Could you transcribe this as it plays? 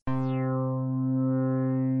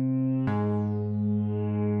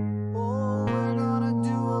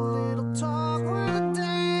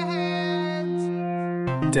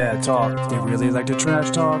Dad talk, they really like to trash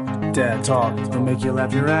talk. Dad talk, they'll make you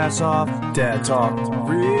laugh your ass off. Dad talk,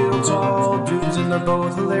 real tall dudes and they're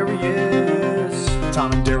both hilarious.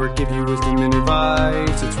 Tom and Derek give you wisdom and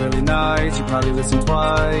advice. It's really nice, you probably listen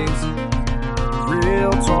twice.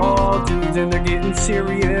 Real tall dudes and they're getting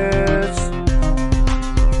serious.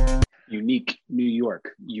 Unique New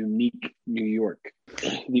York.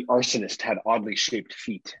 The arsonist had oddly shaped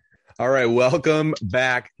feet. All right, welcome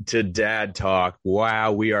back to Dad Talk.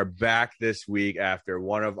 Wow, we are back this week after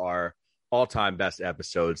one of our all-time best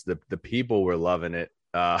episodes. The people were loving it.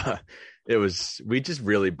 We just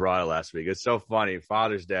really brought it last week. It's so funny.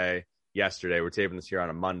 Father's Day yesterday. We're taping this here on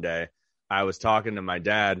a Monday. I was talking to my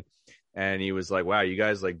dad, and he was like, "Wow, you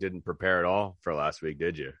guys didn't prepare at all for last week,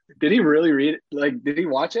 did you?" Did he really read it? Did he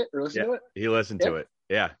watch it or listen to it? He listened to it.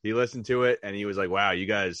 Yeah, he listened to it, and he was like, "Wow, you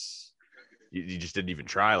guys." You just didn't even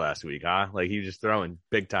try last week, huh? He was just throwing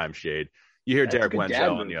big time shade. You hear Derek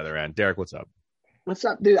Wenzel on the other end. Derek, what's up? What's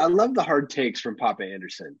up, dude? I love the hard takes from Papa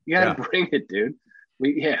Anderson. You gotta bring it, dude.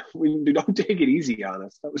 We don't take it easy on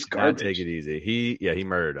us. That was garbage. Don't take it easy. He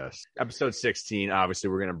murdered us. Episode 16. Obviously,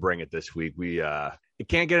 we're gonna bring it this week. It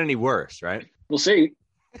can't get any worse, right? We'll see.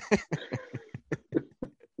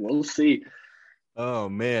 We'll see. Oh,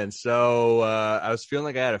 man. So I was feeling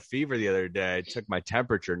like I had a fever the other day. I took my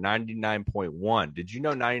temperature, 99.1. Did you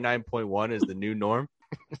know 99.1 is the new norm?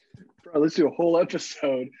 Bro, let's do a whole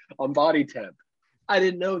episode on body temp. I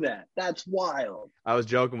didn't know that. That's wild. I was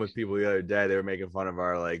joking with people the other day. They were making fun of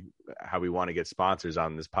our, how we want to get sponsors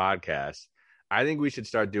on this podcast. I think we should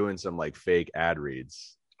start doing some, fake ad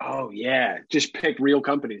reads. Oh, yeah. Just pick real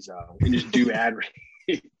companies, though, and just do ad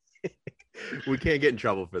reads. We can't get in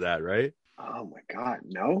trouble for that, right? Oh my God,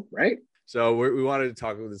 no, right? So we wanted to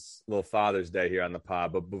talk about this little Father's Day here on the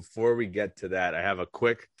pod, but before we get to that, I have a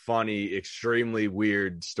quick, funny, extremely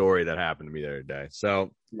weird story that happened to me the other day. So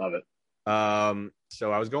love it.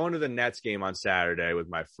 So I was going to the Nets game on Saturday with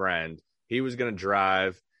my friend. He was going to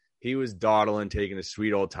drive. He was dawdling, taking a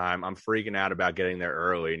sweet old time. I'm freaking out about getting there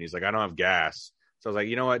early, and he's like, "I don't have gas." So I was like,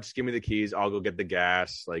 "You know what? Just give me the keys. I'll go get the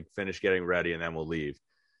gas, finish getting ready, and then we'll leave."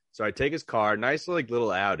 So I take his car, nice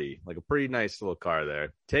little Audi, a pretty nice little car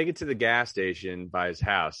there. Take it to the gas station by his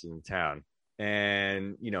house in the town.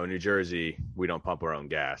 And, New Jersey, we don't pump our own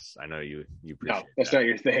gas. I know you appreciate No, that's not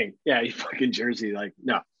your thing. Yeah, you fucking Jersey,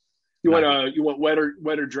 no. You want wet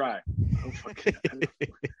or dry? Oh, fucking,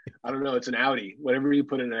 I don't know. It's an Audi. Whatever you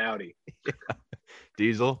put in an Audi. Yeah.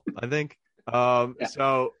 Diesel, I think.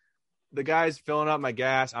 So the guy's filling up my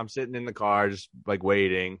gas. I'm sitting in the car just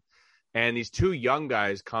waiting. And these two young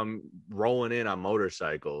guys come rolling in on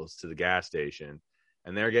motorcycles to the gas station,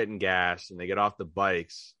 and they're getting gas, and they get off the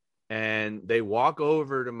bikes, and they walk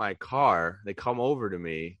over to my car. They come over to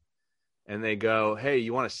me, and they go, "Hey,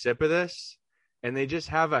 you want a sip of this?" And they just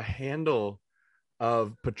have a handle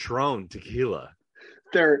of Patron tequila.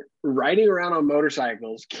 They're riding around on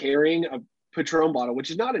motorcycles carrying a Patron bottle,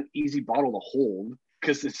 which is not an easy bottle to hold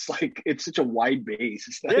because it's such a wide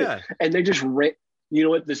base. And they just you know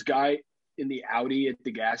what? This guy in the Audi at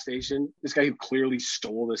the gas station, this guy who clearly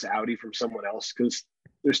stole this Audi from someone else, because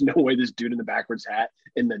there's no way this dude in the backwards hat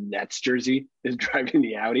in the Nets jersey is driving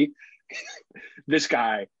the Audi. This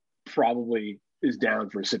guy probably is down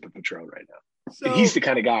for a sip of Patron right now. So, he's the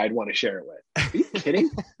kind of guy I'd want to share it with. Are you kidding?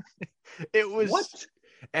 It was what?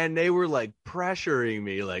 And they were pressuring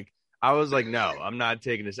me. I was like, "No, I'm not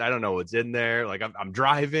taking this. I don't know what's in there. I'm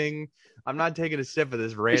driving. I'm not taking a sip of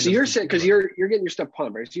this random." So you're sitting, because you're getting your stuff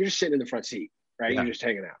pumped, right? So you're just sitting in the front seat, right? Yeah. You're just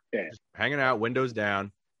hanging out. Yeah. Hanging out, windows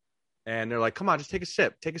down. And they're like, "Come on, just take a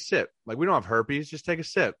sip. Take a sip. We don't have herpes. Just take a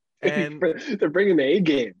sip." And they're bringing the A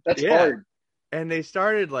game. That's hard. And they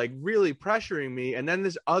started really pressuring me. And then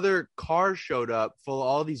this other car showed up full of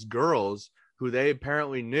all these girls who they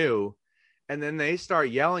apparently knew. And then they start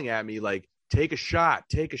yelling at me "Take a shot,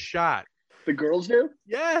 take a shot." The girls do?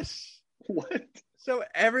 Yes. What? So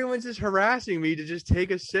everyone's just harassing me to just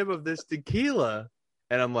take a sip of this tequila.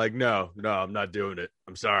 And I'm like, no, I'm not doing it.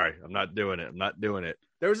 I'm sorry. I'm not doing it.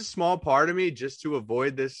 There was a small part of me just to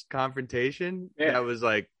avoid this confrontation that was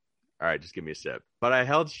like, all right, just give me a sip. But I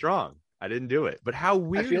held strong. I didn't do it. But how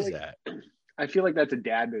weird is that? I feel like that's a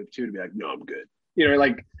dad move too, to be like, "No, I'm good."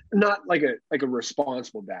 Not like a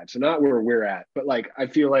responsible dad. So not where we're at, but I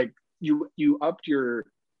feel like you upped your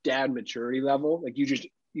dad maturity level.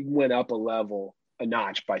 You went up a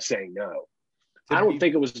notch by saying no. I don't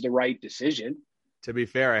think it was the right decision. To be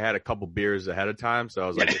fair, I had a couple beers ahead of time, so I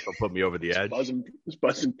was like, "This will put me over the edge." It's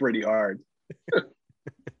buzzing pretty hard. All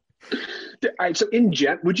right, so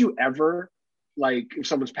would you ever, if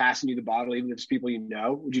someone's passing you the bottle, even if it's people you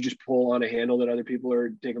know, would you just pull on a handle that other people are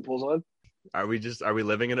taking pulls on? Are we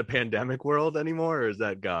living in a pandemic world anymore, or is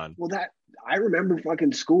that gone? Well, that I remember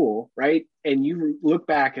fucking school, right? And you look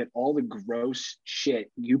back at all the gross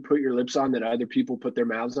shit you put your lips on that other people put their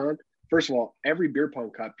mouths on. First of all, every beer pong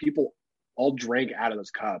cup, people all drank out of those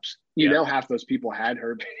cups. You know, half those people had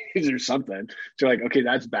herpes or something. So like, okay,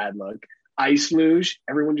 that's bad luck. Ice luge,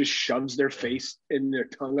 everyone just shoves their face and their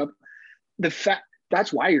tongue up.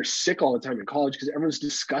 That's why you're sick all the time in college, because everyone's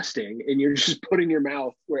disgusting and you're just putting your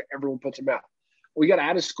mouth where everyone puts their mouth. We got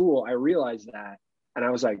out of school, I realized that. And I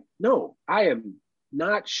was like, no, I am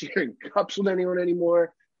not sharing cups with anyone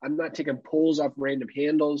anymore. I'm not taking pulls off random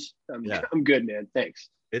handles. I'm good, man. Thanks.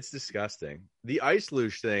 It's disgusting. The ice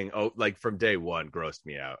luge thing, like from day one, grossed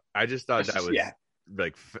me out. I just thought that was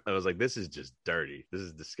like, I was like, this is just dirty. This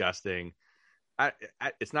is disgusting.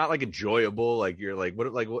 It's not like enjoyable. Like you're like,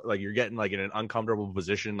 what you're getting like in an uncomfortable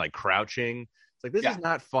position, like crouching. It's like, this is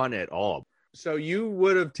not fun at all. So you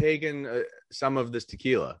would have taken some of this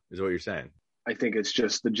tequila, is what you're saying. I think it's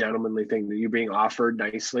just the gentlemanly thing that you're being offered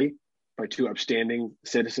nicely by two upstanding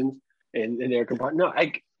citizens in their compartment.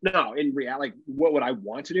 No, in reality, like, what would I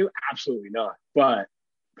want to do? Absolutely not. But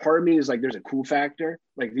part of me is like, there's a cool factor.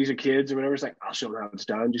 Like, these are kids or whatever. It's like, I'll show them how it's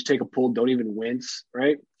done. Just take a pull. Don't even wince,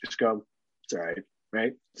 right? Just go, it's all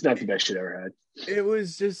right? It's not the best shit I ever had. It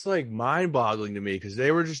was just like mind-boggling to me because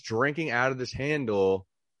they were just drinking out of this handle,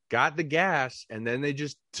 got the gas, and then they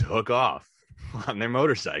just took off on their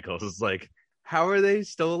motorcycles. It's like, how are they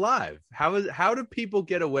still alive? How do people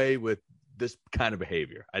get away with this kind of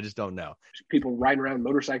behavior? I just don't know. People riding around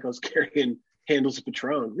motorcycles carrying handles of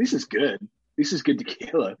Patron. This is good. This is good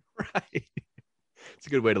tequila. Right. It's a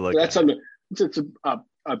good way to look at it. It's an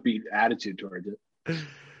upbeat attitude towards it.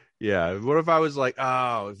 Yeah. What if I was like,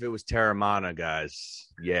 if it was Terramana, guys?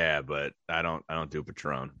 Yeah, but I don't do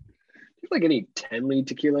Patron. Like any 10-lead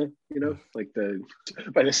tequila, like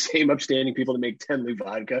by the same upstanding people that make 10-lead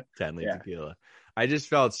vodka. 10-lead tequila. I just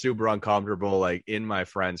felt super uncomfortable, like in my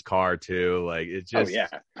friend's car too. Like it just,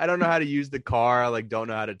 I don't know how to use the car. I like don't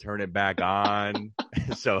know how to turn it back on.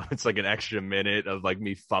 So it's like an extra minute of like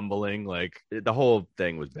me fumbling. Like the whole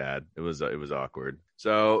thing was bad. It was awkward.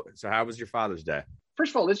 So how was your Father's Day?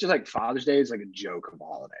 First of all, it's just like Father's Day is like a joke of a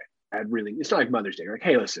holiday. It's not like Mother's Day. Like,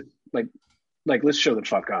 hey, listen, like let's show the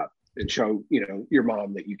fuck up and show, your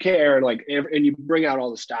mom that you care. And you bring out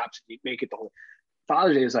all the stops and you make it the whole.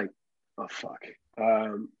 Father's Day is like, oh fuck.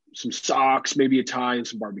 Some socks, maybe a tie, and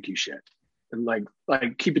some barbecue shit. And like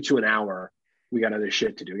keep it to an hour. We got other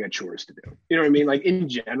shit to do. We got chores to do. You know what I mean? Like in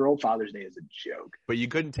general, Father's Day is a joke. But you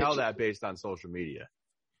couldn't tell that based on social media.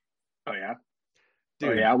 Oh yeah? Dude,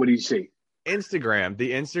 oh yeah? What do you see? The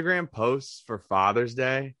Instagram posts for Father's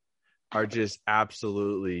Day are just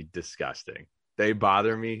absolutely disgusting. They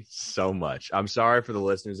bother me so much. I'm sorry for the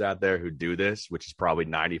listeners out there who do this, which is probably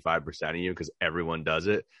 95% of you because everyone does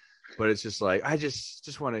it. But it's just like, I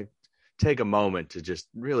just want to take a moment to just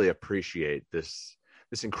really appreciate this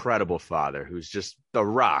incredible father who's just the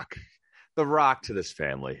rock to this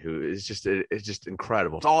family, who is it's just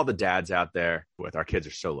incredible. It's all the dads out there with our kids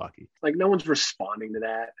are so lucky. Like no one's responding to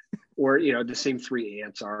that, or the same three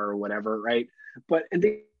aunts are or whatever, right? But and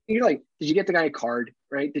then you're like, did you get the guy a card,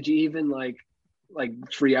 right? Did you even like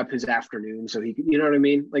free up his afternoon so he could, you know what I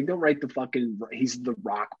mean? Like don't write the fucking he's the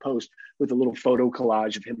rock post with a little photo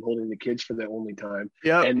collage of him holding the kids for the only time.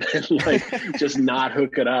 Yeah. And then like just not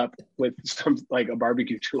hook it up with some like a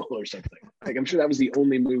barbecue tool or something. Like I'm sure that was the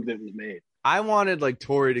only move that was made. I wanted like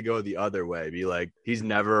Tori to go the other way, be like, he's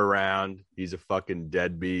never around, he's a fucking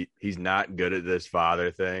deadbeat, he's not good at this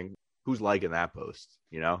father thing. Who's liking that post?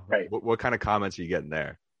 Right. What kind of comments are you getting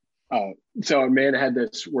there? Oh, so Amanda had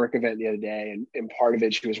this work event the other day, and part of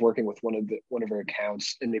it, she was working with one of her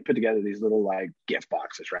accounts, and they put together these little like gift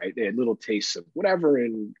boxes, right? They had little tastes of whatever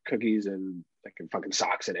and cookies and like fucking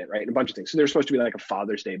socks in it, right? And a bunch of things. So they're supposed to be like a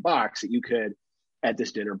Father's Day box that you could at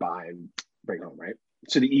this dinner buy and bring home, right?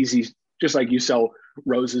 So the easy, just like you sell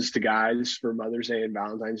roses to guys for Mother's Day and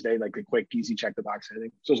Valentine's Day, like the quick, easy check the box kind of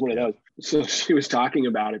thing. So it's one of those. So she was talking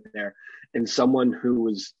about it there, and someone who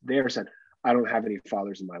was there said, I don't have any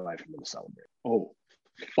fathers in my life I'm going to celebrate. Oh,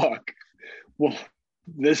 fuck. Well,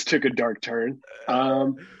 this took a dark turn.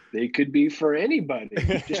 They could be for anybody.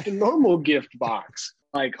 Just a normal gift box.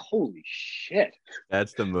 Like, holy shit.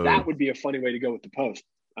 That's the move. That would be a funny way to go with the post.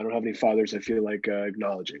 I don't have any fathers I feel like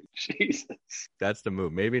acknowledging. Jesus. That's the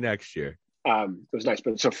move. Maybe next year. It was nice.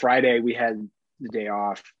 But so Friday we had the day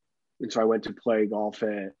off. And so I went to play golf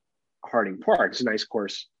at Harding Park. It's a nice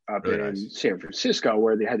course up in San Francisco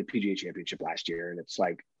where they had the PGA Championship last year. And it's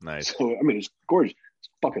like, nice. So, I mean, it's gorgeous. It's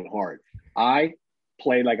fucking hard. I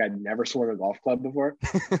played like I'd never swung a golf club before.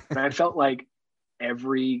 And I felt like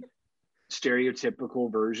every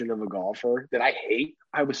stereotypical version of a golfer that I hate.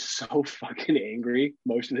 I was so fucking angry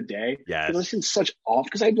most of the day. Yes. I was in such off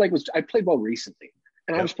because I played ball recently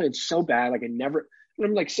and I was playing so bad. Like and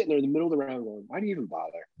I'm like sitting there in the middle of the round going, why do you even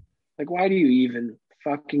bother? Like, why do you even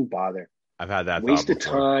fucking bother? I've had that waste of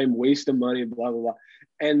time, waste of money, blah, blah, blah.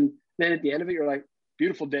 And then at the end of it, you're like,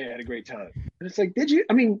 beautiful day. I had a great time. And it's like, did you?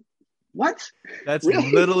 I mean, what? That's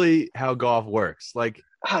really? Literally how golf works. Like,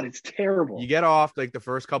 God, it's terrible. You get off like the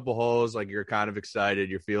first couple holes, like you're kind of excited,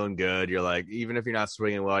 you're feeling good. You're like, even if you're not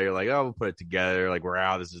swinging well, you're like, oh, we'll put it together. Like we're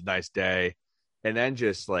out. This is a nice day. And then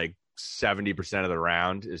just like 70% of the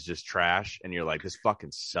round is just trash. And you're like, this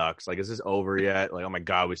fucking sucks. Like, is this over yet? Like, oh my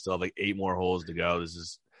God, we still have like 8 more holes to go.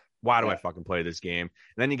 Why do I fucking play this game?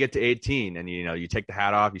 And then you get to 18 and you take the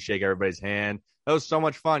hat off, you shake everybody's hand. That was so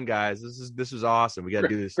much fun, guys. This was awesome. We got to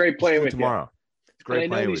do this. Great playing with tomorrow. You. It's great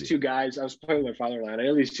and I know these 2 guys. I was playing with my father-in-law. I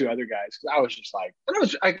know these 2 other guys because I was just like,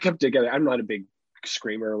 I kept together. I'm not a big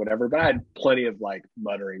screamer or whatever, but I had plenty of like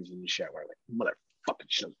mutterings and shit where like motherfucking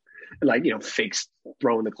shit, and like fakes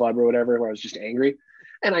throwing the club or whatever, where I was just angry.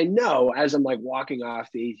 And I know as I'm like walking off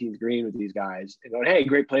the 18th green with these guys and going, hey,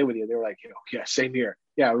 great playing with you. They were like, yeah, same here.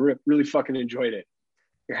 Yeah, really fucking enjoyed it.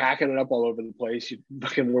 You're hacking it up all over the place.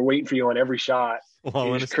 We're waiting for you on every shot.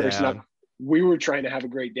 You're just cursing up. We were trying to have a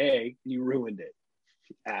great day. You ruined it,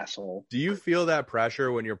 asshole. Do you feel that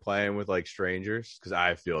pressure when you're playing with like strangers? Because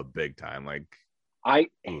I feel it big time. Like I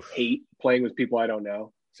hate playing with people I don't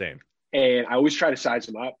know. Same. And I always try to size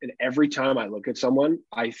them up. And every time I look at someone,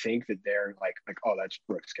 I think that they're like, oh, that's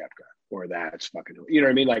Brooks Koepka, or that's fucking, you know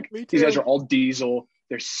what I mean? Like these guys are all diesel.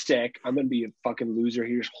 They're sick. I'm going to be a fucking loser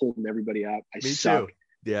here, just holding everybody up. I suck. Too.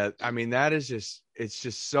 Yeah. I mean, it's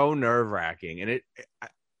just so nerve wracking. And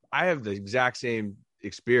I have the exact same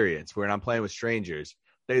experience when I'm playing with strangers.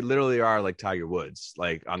 They literally are like Tiger Woods,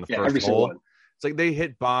 like on the first hole. It's like they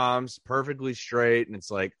hit bombs perfectly straight. And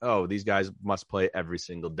it's like, oh, these guys must play every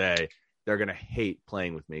single day. They're going to hate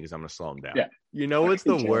playing with me because I'm going to slow them down. Yeah. You know what's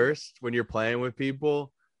the worst? When you're playing with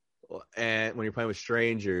people and when you're playing with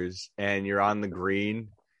strangers and you're on the green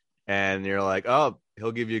and you're like, oh,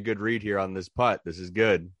 he'll give you a good read here on this putt. This is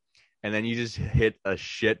good. And then you just hit a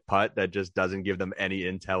shit putt that just doesn't give them any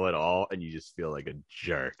intel at all. And you just feel like a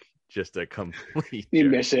jerk. Just a complete You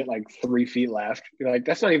jerk. miss it like 3 feet left. You're like,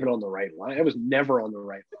 that's not even on the right line. It was never on the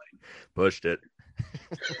right line. Pushed it.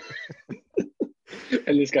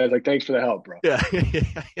 And this guy's like, thanks for the help, bro. Yeah.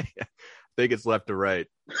 I think it's left to right.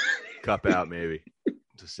 Cup out, maybe,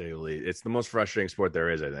 to say the least. It's the most frustrating sport there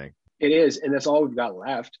is, I think. It is. And that's all we've got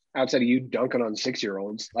left outside of you dunking on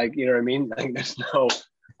 6-year-olds. Like, you know what I mean? Like, there's no,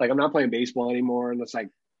 like, I'm not playing baseball anymore. And it's like,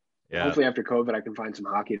 hopefully after COVID, I can find some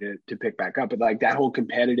hockey to pick back up. But like that whole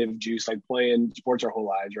competitive juice, like playing sports our whole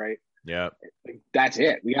lives, right? Yeah. Like, that's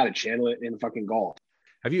it. We got to channel it in fucking golf.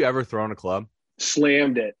 Have you ever thrown a club?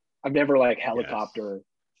 Slammed it. I've never like helicopter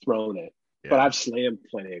thrown it, but I've slammed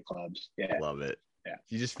plenty of clubs. Yeah. Love it. Yeah.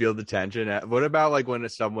 You just feel the tension. What about like when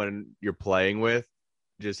someone you're playing with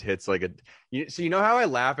just hits like so you know how I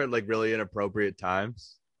laugh at like really inappropriate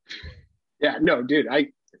times? Yeah, no, dude.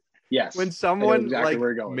 Yes. When someone exactly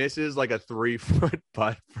like misses like a 3-foot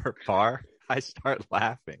putt for par, I start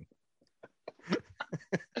laughing.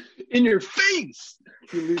 In your face.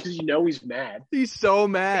 Because you know he's mad. He's so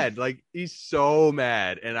mad. Like he's so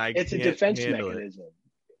mad. And it's a defense mechanism.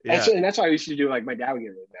 Yeah. And that's why I used to do, like, my dad would get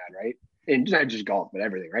really mad, right? And not just golf, but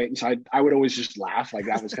everything, right? And so I would always just laugh. Like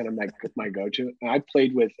that was kind of my go-to. And I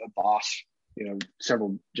played with a boss,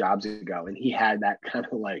 several jobs ago, and he had that kind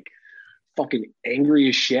of like fucking angry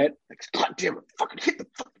as shit. Like, God damn it, fucking hit the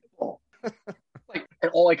fucking ball. Like,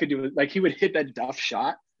 and all I could do was like he would hit that duff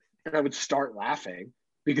shot, and I would start laughing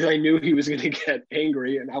because I knew he was going to get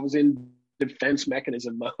angry, and I was in defense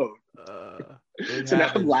mechanism mode. So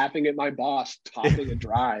now I'm laughing at my boss topping a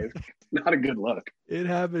drive. Not a good look. It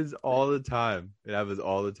happens all the time.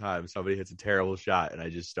 Somebody hits a terrible shot and I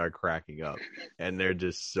just start cracking up and they're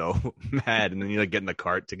just so mad. And then you like get in the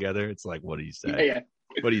cart together. It's like, what do you say? Yeah.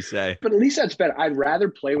 What do you say? But at least that's better. I'd rather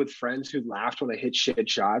play with friends who laughed when I hit shit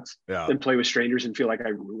shots than play with strangers and feel like I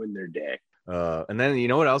ruined their day. And then you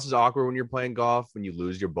know what else is awkward when you're playing golf? When you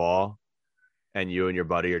lose your ball and you and your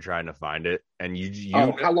buddy are trying to find it. And you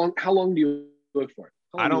how long do you look for it?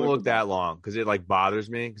 I don't look that long because it like bothers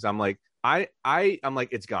me because I'm like, I'm like,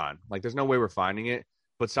 it's gone. Like, there's no way we're finding it.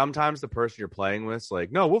 But sometimes the person you're playing with is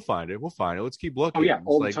like, no, we'll find it. Let's keep looking. Oh, yeah,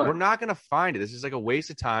 all the time. We're not going to find it. This is like a waste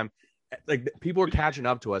of time. Like, people are catching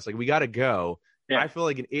up to us. Like, we got to go. Yeah. I feel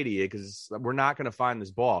like an idiot because we're not going to find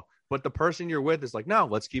this ball. But the person you're with is like, no,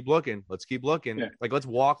 let's keep looking. Yeah. Like, let's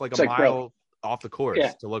walk like it's a like, mile bro, off the course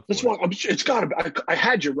to look for it. It's got to be. I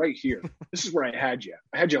had you right here. This is where I had you.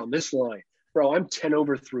 I had you on this line. Bro, I'm 10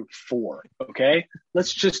 over through 4, okay?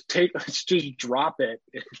 Let's just drop it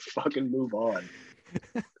and fucking move on.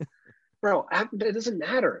 Bro, it doesn't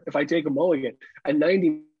matter if I take a mulligan. A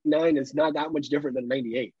 99 is not that much different than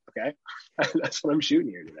 98, okay? That's what I'm shooting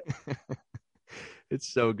here today.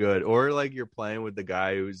 It's so good. Or like you're playing with the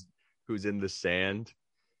guy who's in the sand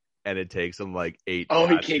and it takes him like 8 Oh,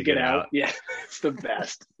 he shots can't to get out. Yeah, it's the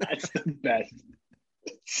best. That's the best.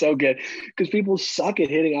 So good. Because people suck at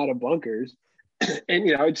hitting out of bunkers. And,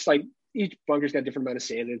 it's like each bunker's got a different amount of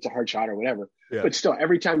sand and it's a hard shot or whatever. Yeah. But still,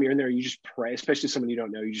 every time you're in there, you just pray, especially someone you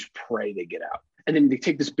don't know, you just pray they get out. And then they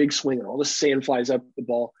take this big swing and all the sand flies up, the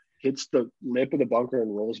ball hits the lip of the bunker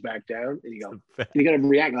and rolls back down. And you got to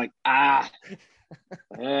react like,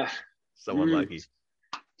 so unlucky.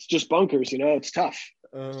 It's just bunkers, it's tough.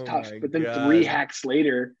 It's tough. But then 3 hacks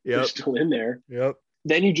later, they're still in there. Yep.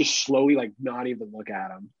 Then you just slowly not even look at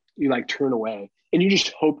them. You turn away and you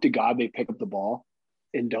just hope to God they pick up the ball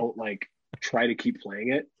and don't try to keep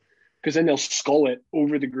playing it, because then they'll skull it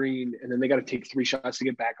over the green and then they got to take 3 shots to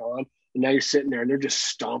get back on. And now you're sitting there and they're just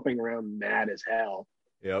stomping around mad as hell.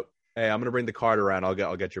 Yep. Hey, I'm gonna bring the cart around. I'll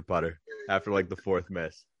get your putter after the 4th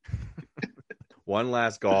miss. One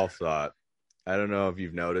last golf thought. I don't know if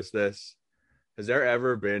you've noticed this. Has there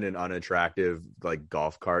ever been an unattractive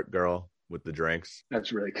golf cart girl with the drinks?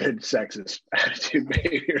 That's really good sexist attitude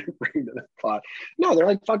behavior to bring to the pot. No, they're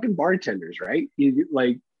like fucking bartenders, right? You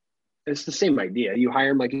it's the same idea. You hire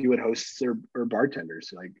them like you would hosts or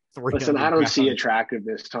bartenders. Listen, I don't see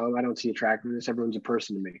attractiveness, Tom. I don't see attractiveness. Everyone's a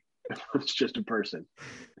person to me. It's just a person.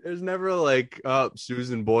 There's never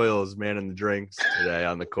Susan Boyle's manning the drinks today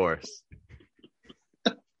on the course.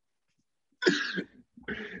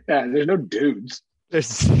 Yeah, there's no dudes. There's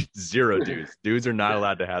 0 dudes. Dudes are not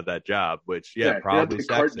allowed to have that job, which probably the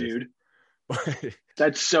cart dude.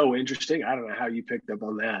 That's so interesting. I don't know how you picked up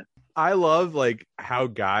on that. I love how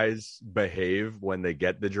guys behave when they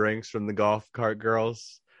get the drinks from the golf cart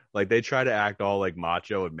girls. They try to act all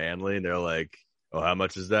macho and manly, and they're like, "Oh, how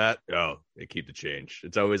much is that? Oh, they keep the change."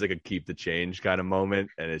 It's always a keep the change kind of moment,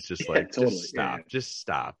 and it's just totally. Just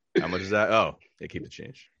stop. How much is that? Oh, they keep the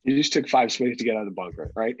change. You just took 5 swings to get out of the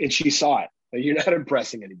bunker, right? And she saw it. You're not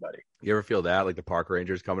impressing anybody. You ever feel that? The park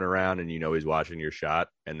ranger's coming around and he's watching your shot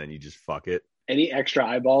and then you just fuck it? Any extra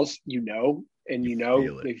eyeballs, and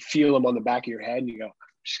they feel them on the back of your head and you go, I'm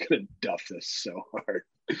just going to duff this so hard.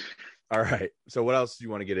 All right. So what else do you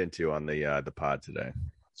want to get into on the pod today?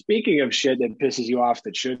 Speaking of shit that pisses you off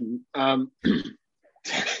that shouldn't, I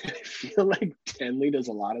feel like Tenley does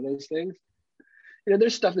a lot of those things.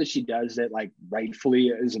 There's stuff that she does that rightfully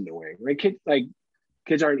is annoying, right?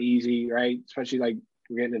 Kids aren't easy, right? Especially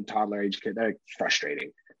we're getting into toddler age kids. They're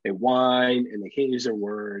frustrating. They whine and they can't use their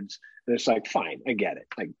words. And it's fine, I get it.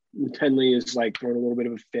 Tenley is throwing a little bit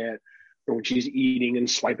of a fit, or when she's eating and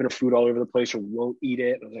swiping her food all over the place or won't eat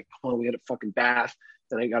it. And I was like, come on, we had a fucking bath.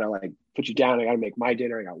 And I gotta put you down. I gotta make my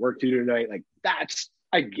dinner. I got work to do tonight.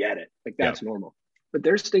 I get it. That's normal. But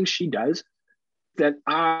there's things she does that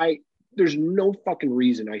there's no fucking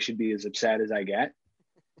reason I should be as upset as I get.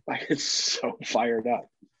 It's so fired up.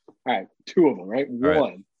 All right, 2 of them, right?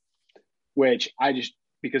 One, which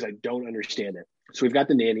because I don't understand it. So we've got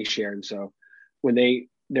the nanny share, and so when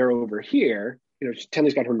they're over here,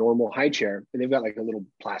 Tenley's got her normal high chair, and they've got a little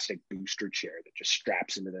plastic booster chair that just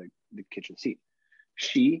straps into the kitchen seat.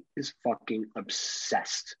 She is fucking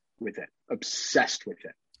obsessed with it.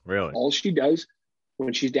 Really? All she does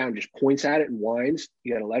when she's down, just points at it and whines.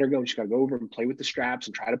 You got to let her go, and she's got to go over and play with the straps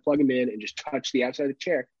and try to plug them in and just touch the outside of the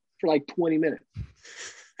chair for 20 minutes.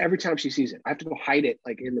 Every time she sees it, I have to go hide it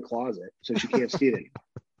in the closet so she can't see it anymore.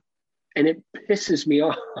 And it pisses me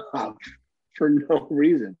off for no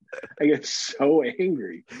reason. I get so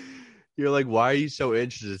angry. You're like, why are you so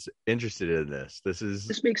interested in this?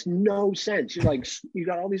 This makes no sense. You're you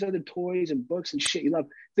got all these other toys and books and shit you love.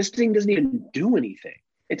 This thing doesn't even do anything.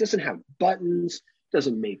 It doesn't have buttons,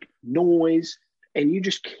 doesn't make noise, and you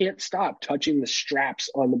just can't stop touching the straps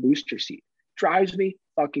on the booster seat. Drives me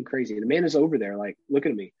fucking crazy. And Amanda's over there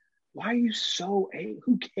looking at me. Why are you so angry?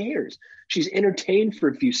 Who cares? She's entertained for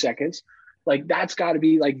a few seconds. That's got to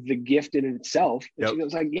be the gift in itself. And She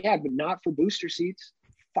goes yeah, but not for booster seats.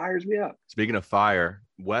 Fires me up. Speaking of fire,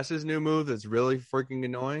 Wes's new move that's really freaking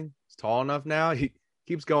annoying. He's tall enough now. He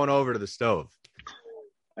keeps going over to the stove.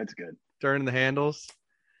 That's good. Turning the handles.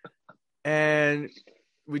 And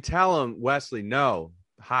we tell him, Wesley, no,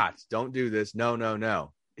 hot. Don't do this. No, no,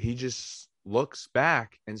 no. He just looks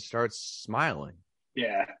back and starts smiling.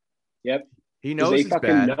 Yeah. Yep. He knows they it's fucking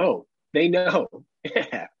bad. know. They know.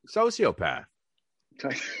 Yeah. Sociopath.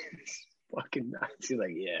 It's fucking nuts. He's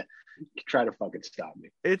like, yeah, try to fucking stop me.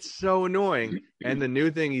 It's so annoying. And the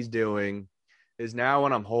new thing he's doing is now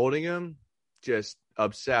when I'm holding him, just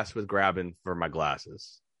obsessed with grabbing for my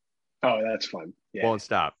glasses. Oh, that's fun. Yeah.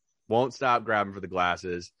 Won't stop grabbing for the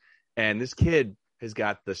glasses. And this kid has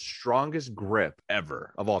got the strongest grip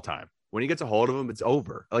ever of all time. When he gets a hold of him, it's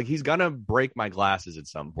over. Like, he's gonna break my glasses at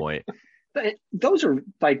some point. Those are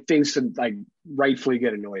like things to like rightfully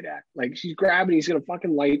get annoyed at. Like, she's grabbing, he's gonna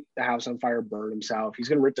fucking light the house on fire, burn himself. He's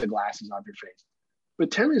gonna rip the glasses off your face.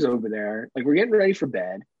 But Temmie's over there, like, we're getting ready for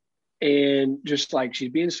bed, and just like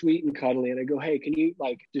she's being sweet and cuddly. And I go, hey, can you,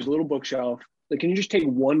 like, there's a little bookshelf. Like, can you just take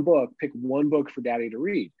one book, pick one book for Daddy to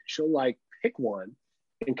read? She'll like pick one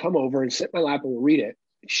and come over and sit in my lap and we'll read it.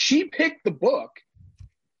 She picked the book.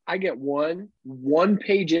 I get one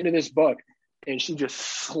page into this book, and she just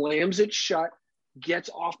slams it shut, gets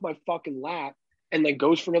off my fucking lap, and then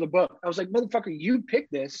goes for another book. I was like, motherfucker, you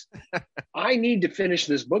picked this. I need to finish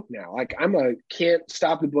this book now. Like, can't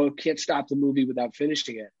stop the book, can't stop the movie without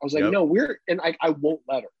finishing it. I was like, no, I won't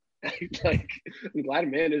let her. Like, I'm glad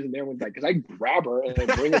Amanda isn't there one day, because I grab her and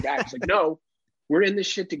I bring her back. It's like, no, we're in this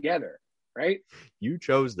shit together, right? You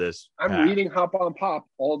chose this. I'm reading Hop on Pop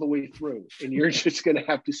all the way through, and you're just going to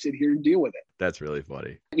have to sit here and deal with it. That's really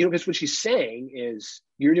funny. You know, because what she's saying is,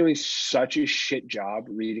 you're doing such a shit job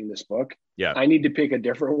reading this book. Yeah. I need to pick a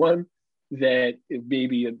different one that it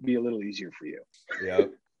maybe it'd be a little easier for you. Yeah.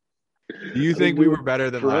 Do you think we were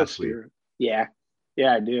better than last week? Yeah.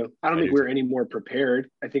 Yeah, I do. I don't think we were any more prepared.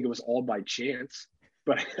 I think it was all by chance,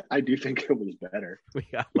 but I do think it was better. We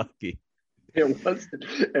got lucky.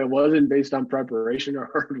 It wasn't based on preparation or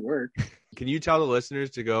hard work. Can you tell the listeners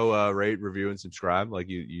to go rate, review, and subscribe like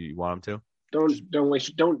you want them to?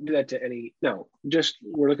 Don't do that to any. No, just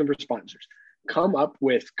we're looking for sponsors. Come up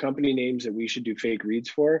with company names that we should do fake reads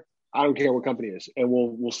for. I don't care what company it is, and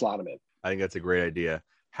we'll slot them in. I think that's a great idea.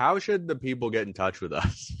 How should the people get in touch with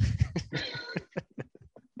us?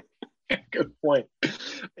 Good point.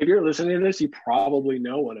 If you're listening to this, you probably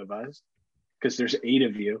know one of us, because there's 8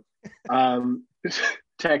 of you.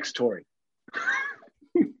 Text Tori.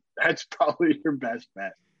 That's probably your best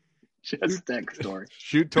bet. Just text Tori.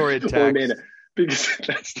 Shoot Tori a text. Or Amanda, because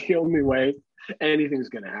that's the only way anything's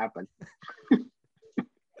going to happen.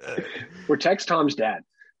 Or text Tom's dad.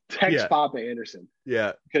 Text Papa Anderson.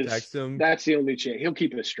 Yeah. Because that's the only chance. He'll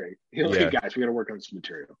keep us straight. He'll say, guys, we got to work on some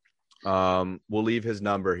material. We'll leave his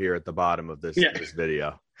number here at the bottom of this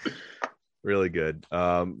video. Really good.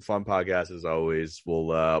 Fun podcast as always.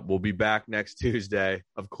 We'll be back next Tuesday,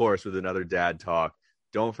 of course, with another Dad Talk.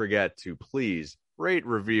 Don't forget to please rate,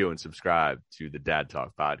 review, and subscribe to the Dad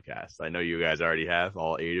Talk podcast. I know you guys already have,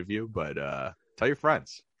 all 8 of you, but tell your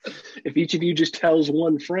friends. If each of you just tells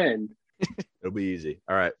one friend, it'll be easy.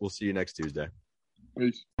 All right, we'll see you next Tuesday.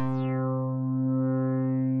 Peace.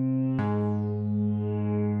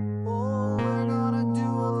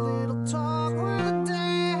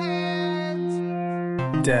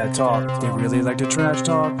 Dad Talk, they really like to trash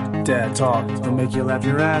talk. Dad Talk, they'll make you laugh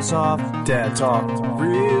your ass off. Dad Talk,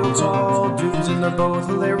 real tall dudes and they're both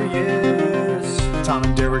hilarious. Tom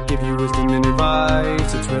and Derek give you wisdom and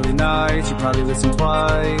advice. It's really nice, you probably listen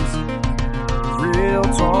twice. Real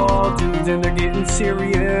tall dudes and they're getting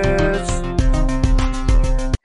serious.